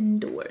be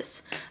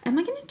indoors. Am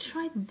I gonna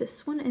try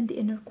this one in the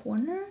inner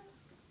corner?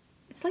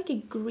 It's like a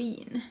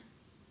green.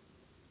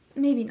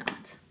 Maybe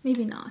not,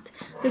 maybe not.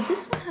 Did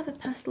this one have a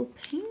pastel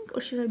pink, or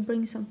should I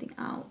bring something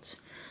out?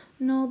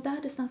 No,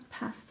 that is not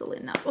pastel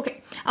enough.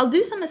 Okay, I'll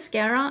do some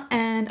mascara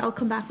and I'll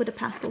come back with a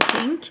pastel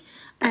pink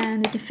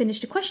and we can finish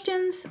the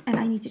questions, and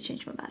I need to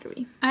change my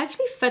battery. I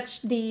actually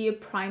fetched the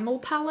Primal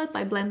palette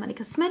by Blend Money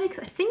Cosmetics.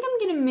 I think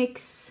I'm gonna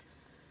mix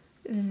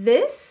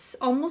this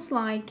almost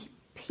like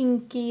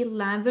pinky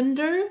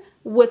lavender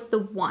with the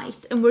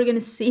white, and we're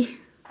gonna see.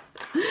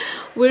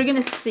 We're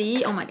gonna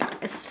see. Oh my god,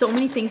 there's so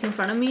many things in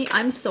front of me.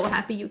 I'm so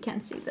happy you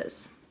can't see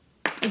this.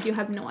 Like, you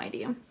have no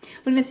idea.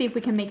 We're gonna see if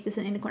we can make this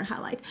an inner corner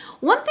highlight.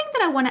 One thing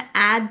that I want to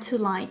add to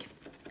like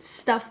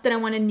stuff that I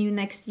want to do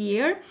next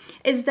year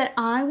is that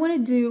I want to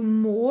do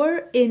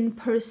more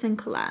in-person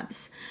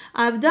collabs.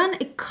 I've done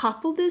a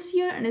couple this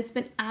year and it's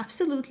been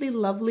absolutely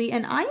lovely,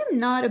 and I am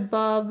not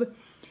above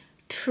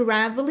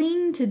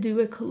traveling to do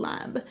a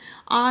collab.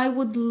 I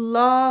would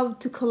love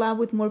to collab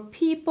with more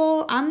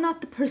people. I'm not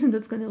the person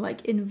that's gonna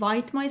like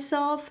invite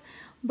myself.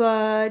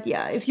 But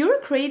yeah, if you're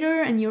a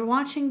creator and you're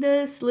watching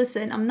this,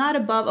 listen, I'm not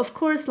above. Of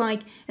course,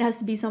 like, it has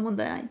to be someone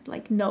that I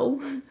like know.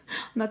 I'm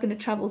not gonna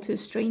travel to a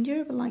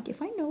stranger, but like,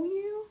 if I know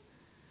you,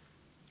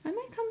 I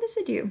might come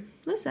visit you.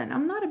 Listen,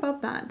 I'm not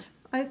above that.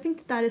 I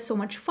think that is so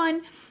much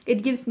fun.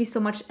 It gives me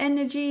so much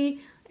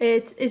energy.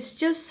 It's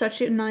just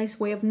such a nice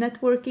way of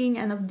networking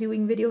and of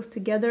doing videos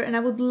together, and I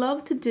would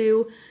love to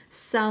do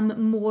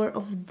some more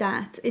of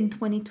that in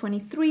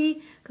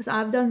 2023, because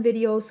I've done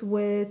videos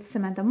with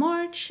Samantha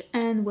March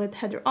and with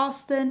Heather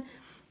Austin,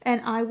 and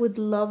I would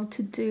love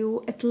to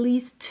do at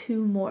least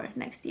 2 more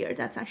next year.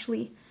 That's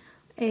actually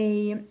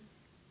a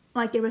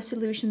like a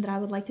resolution that I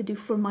would like to do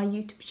for my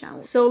YouTube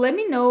channel. So let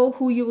me know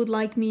who you would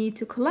like me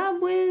to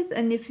collab with,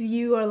 and if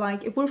you are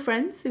like, if we're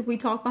friends, if we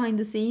talk behind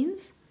the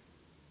scenes,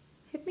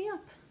 hit me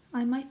up.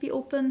 I might be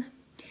open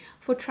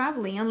for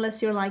traveling,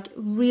 unless you're like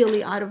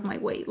really out of my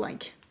way,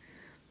 like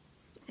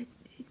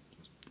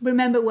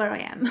remember where I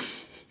am.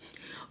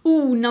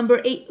 Ooh,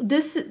 number 8.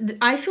 This,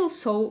 I feel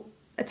so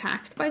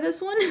attacked by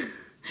this one.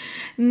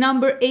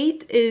 Number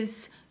 8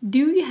 is, do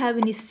you have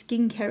any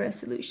skincare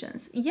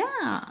resolutions?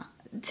 Yeah,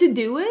 to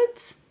do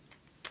it.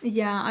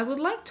 Yeah, I would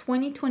like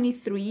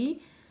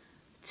 2023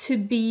 to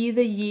be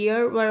the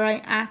year where I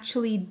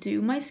actually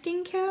do my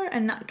skincare,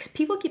 and not, 'cause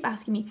people keep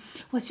asking me,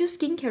 what's your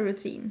skincare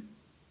routine?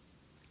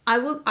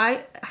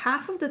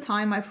 Half of the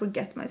time I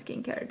forget my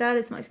skincare. That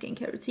is my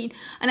skincare routine.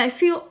 And I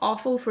feel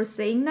awful for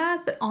saying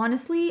that, but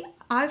honestly,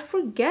 I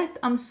forget.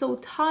 I'm so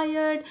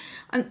tired.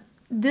 And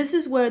this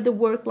is where the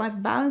work-life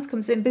balance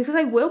comes in, because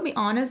I will be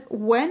honest,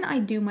 when I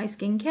do my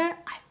skincare,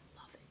 I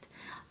love it.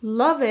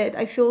 Love it.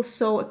 I feel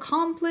so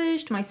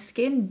accomplished. My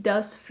skin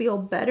does feel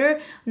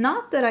better.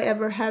 Not that I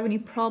ever have any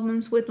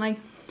problems with like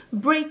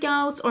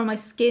breakouts or my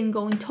skin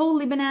going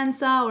totally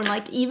bonanza, or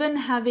like even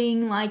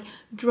having like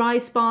dry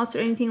spots or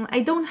anything. I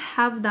don't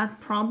have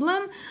that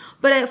problem,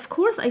 but of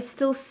course I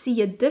still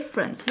see a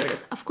difference. Here it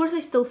is. Of course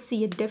I still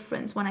see a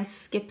difference when I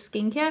skip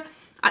skincare.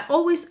 I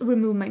always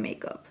remove my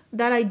makeup.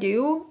 That I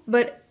do,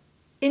 but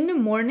in the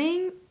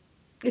morning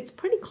it's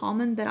pretty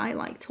common that I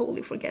like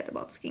totally forget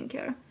about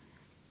skincare,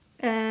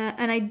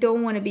 and I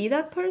don't want to be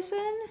that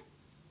person.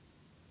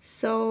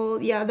 So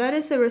yeah, that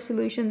is a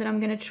resolution that I'm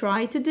gonna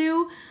try to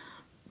do.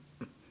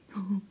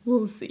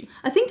 We'll see.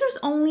 I think there's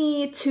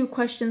only 2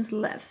 questions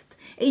left.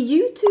 A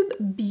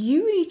YouTube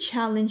beauty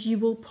challenge you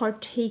will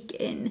partake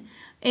in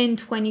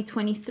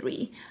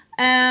 2023.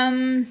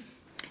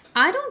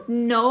 I don't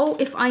know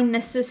if I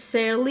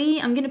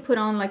necessarily, I'm gonna put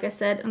on, like I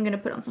said, I'm gonna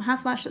put on some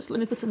half lashes. Let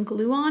me put some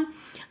glue on.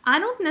 I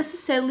don't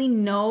necessarily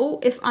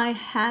know if I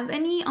have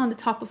any on the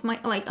top of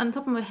my, like on the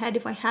top of my head,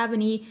 if I have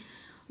any,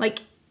 like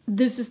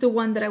this is the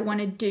one that I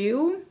want to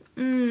do.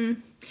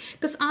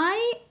 Because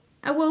I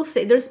will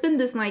say there's been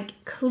this like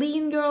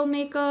clean girl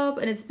makeup,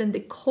 and it's been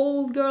the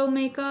cold girl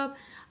makeup,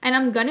 and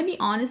I'm gonna be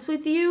honest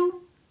with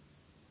you,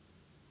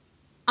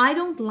 I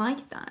don't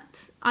like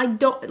that. I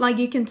don't, like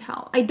you can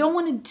tell, I don't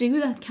want to do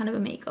that kind of a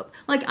makeup.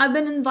 Like I've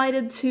been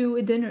invited to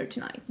a dinner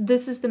tonight.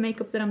 This is the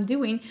makeup that I'm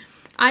doing.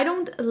 I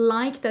don't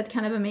like that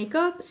kind of a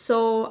makeup,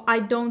 so I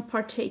don't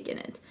partake in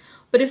it.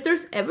 But if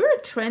there's ever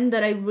a trend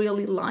that I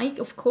really like,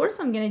 of course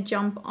I'm gonna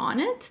jump on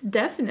it,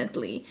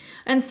 definitely.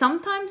 And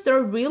sometimes there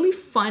are really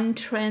fun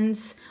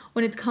trends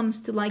when it comes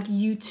to like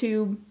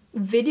YouTube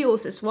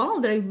videos as well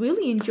that I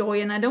really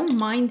enjoy, and I don't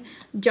mind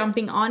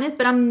jumping on it,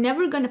 but I'm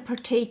never gonna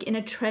partake in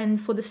a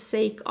trend for the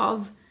sake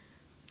of,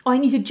 oh, I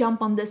need to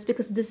jump on this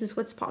because this is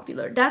what's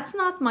popular. That's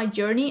not my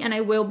journey, and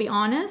I will be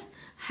honest,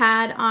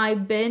 had I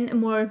been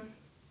more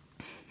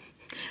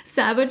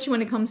savage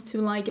when it comes to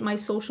like my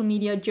social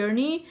media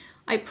journey,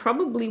 I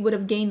probably would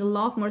have gained a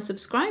lot more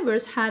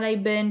subscribers had I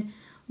been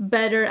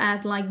better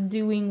at like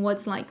doing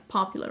what's like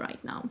popular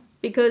right now.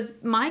 Because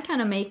my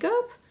kind of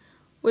makeup,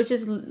 which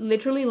is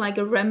literally like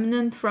a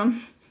remnant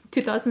from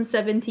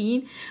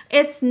 2017,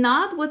 it's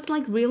not what's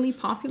like really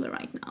popular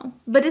right now,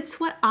 but it's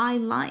what I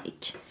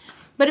like.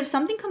 But if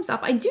something comes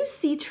up, I do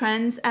see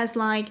trends as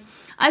like,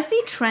 I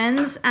see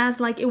trends as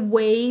like a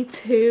way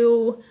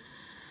to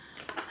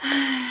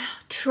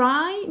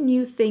try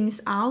new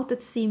things out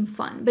that seem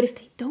fun. But if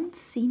they don't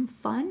seem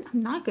fun,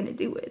 I'm not gonna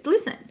do it.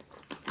 Listen,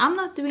 I'm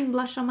not doing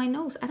blush on my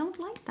nose. I don't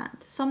like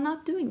that, so I'm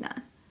not doing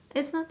that.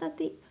 It's not that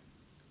deep.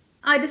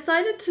 I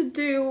decided to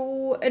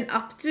do an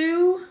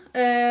updo.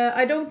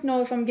 I don't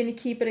know if I'm gonna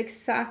keep it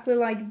exactly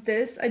like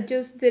this. I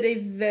just did a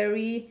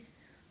very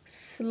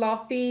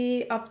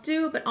sloppy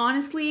updo, but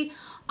honestly,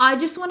 I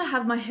just want to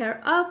have my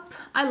hair up.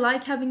 I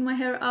like having my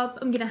hair up.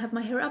 I'm gonna have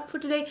my hair up for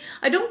today.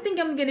 I don't think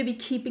I'm gonna be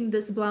keeping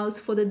this blouse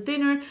for the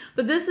dinner,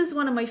 but this is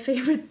one of my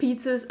favorite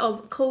pieces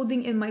of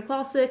clothing in my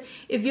closet.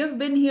 If you've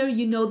been here,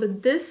 you know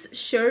that this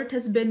shirt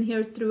has been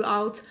here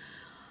throughout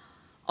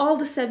all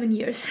the 7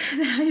 years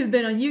that I have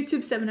been on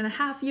YouTube,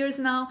 7.5 years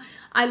now.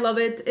 I love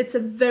it. It's a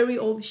very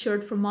old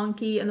shirt from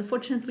Monkey, and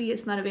unfortunately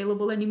it's not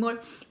available anymore,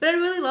 but I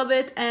really love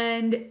it.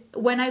 And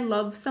when I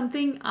love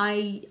something,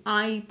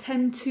 I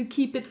tend to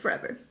keep it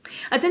forever.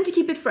 I tend to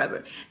keep it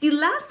forever. The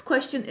last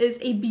question is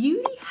a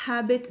beauty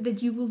habit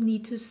that you will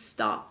need to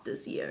stop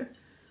this year.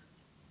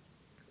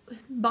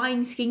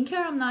 Buying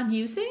skincare I'm not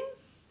using.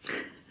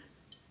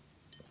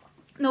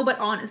 No, but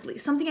honestly,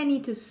 something I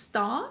need to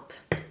stop.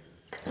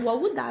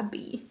 What would that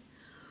be?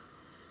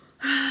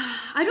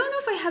 I don't know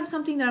if I have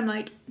something that I'm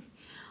like,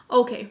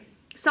 okay,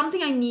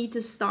 something I need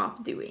to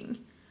stop doing.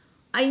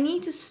 I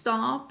need to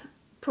stop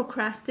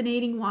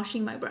procrastinating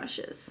washing my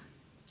brushes.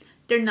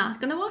 They're not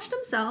gonna wash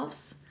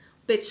themselves.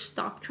 Bitch,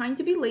 stop trying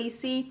to be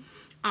lazy.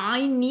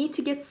 I need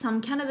to get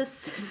some kind of a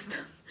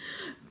system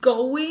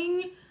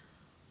going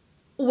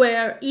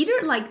where either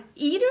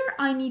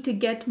I need to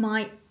get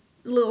my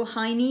little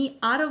hiney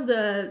out of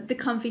the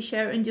comfy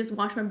chair and just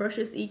wash my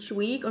brushes each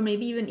week, or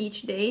maybe even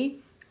each day,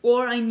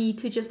 or I need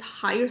to just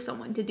hire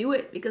someone to do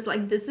it, because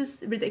like this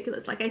is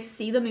ridiculous. Like I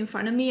see them in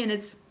front of me and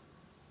it's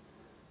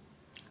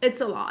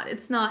a lot.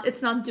 It's not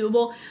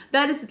doable.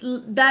 That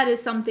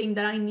is something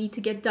that I need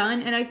to get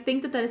done, and I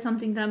think that is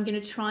something that I'm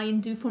gonna try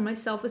and do for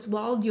myself as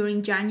well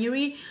during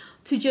January,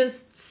 to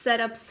just set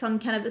up some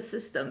kind of a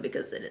system,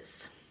 because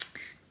it's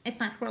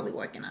not really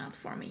working out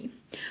for me.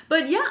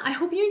 But yeah, I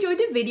hope you enjoyed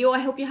the video. I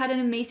hope you had an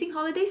amazing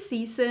holiday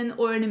season,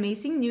 or an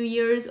amazing New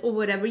Year's, or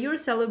whatever you're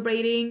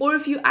celebrating. Or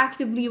if you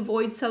actively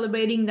avoid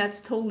celebrating, that's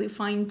totally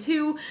fine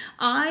too.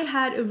 I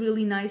had a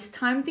really nice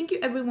time. Thank you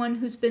everyone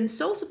who's been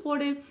so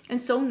supportive and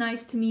so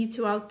nice to me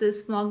throughout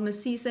this Vlogmas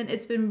season.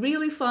 It's been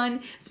really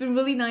fun. It's been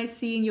really nice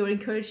seeing your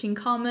encouraging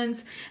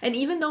comments. And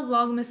even though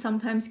Vlogmas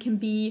sometimes can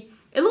be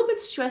a little bit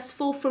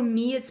stressful, for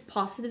me it's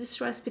positive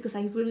stress, because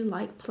I really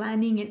like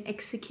planning and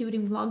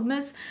executing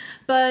Vlogmas.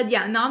 But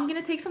yeah, now I'm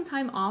gonna take some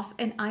time off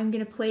and I'm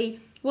gonna play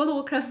World of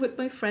Warcraft with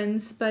my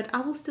friends, but I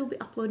will still be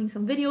uploading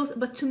some videos.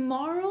 But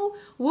tomorrow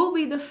will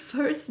be the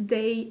first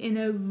day in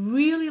a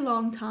really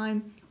long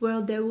time where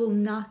there will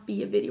not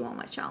be a video on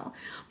my channel.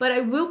 But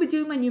I will be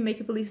doing my new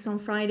makeup releases on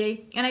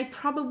Friday, and I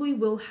probably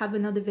will have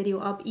another video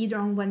up either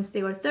on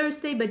Wednesday or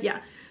Thursday. But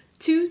yeah,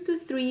 2 to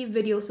 3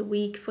 videos a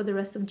week for the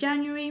rest of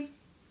January.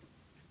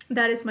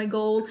 That is my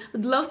goal.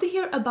 Would love to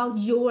hear about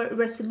your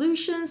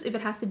resolutions, if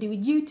it has to do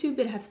with YouTube,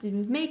 if it has to do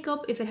with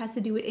makeup, if it has to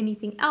do with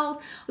anything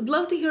else. Would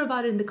love to hear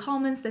about it in the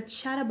comments. Let's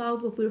chat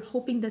about what we're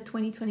hoping that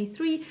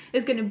 2023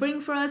 is gonna bring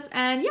for us.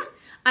 And yeah,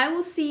 I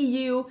will see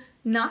you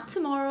not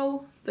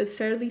tomorrow, but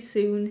fairly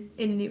soon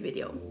in a new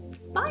video.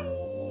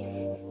 Bye!